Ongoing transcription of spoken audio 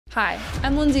Hi,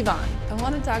 I'm Lindsey Vonn. I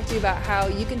want to talk to you about how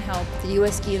you can help the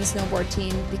U.S. ski and snowboard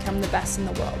team become the best in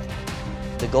the world.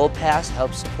 The Gold Pass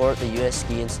helps support the U.S.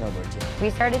 ski and snowboard team. We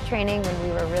started training when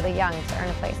we were really young to earn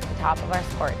a place at the top of our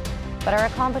sport, but our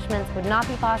accomplishments would not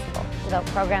be possible without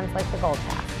programs like the Gold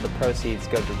Pass. The proceeds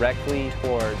go directly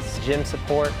towards gym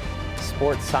support,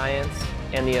 sports science,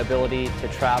 and the ability to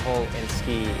travel and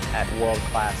ski at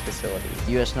world-class facilities.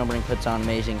 U.S. Snowboarding puts on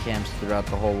amazing camps throughout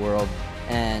the whole world,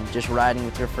 and just riding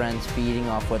with your friends, feeding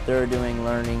off what they're doing,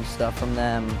 learning stuff from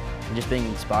them, and just being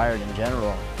inspired in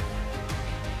general.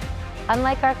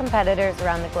 Unlike our competitors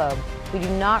around the globe, we do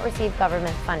not receive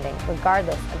government funding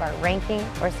regardless of our ranking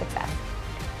or success.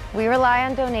 We rely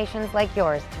on donations like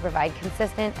yours to provide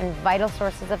consistent and vital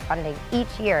sources of funding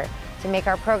each year to make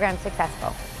our program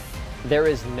successful. There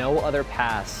is no other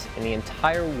pass in the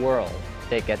entire world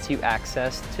that gets you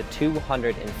access to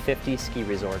 250 ski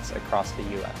resorts across the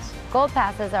U.S. Gold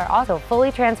Passes are also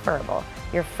fully transferable.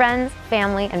 Your friends,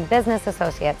 family, and business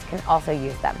associates can also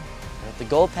use them. The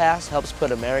Gold Pass helps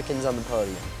put Americans on the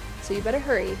podium. So you better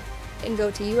hurry and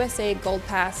go to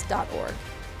usagoldpass.org.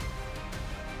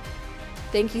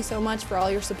 Thank you so much for all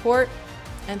your support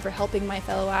and for helping my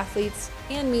fellow athletes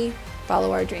and me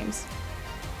follow our dreams.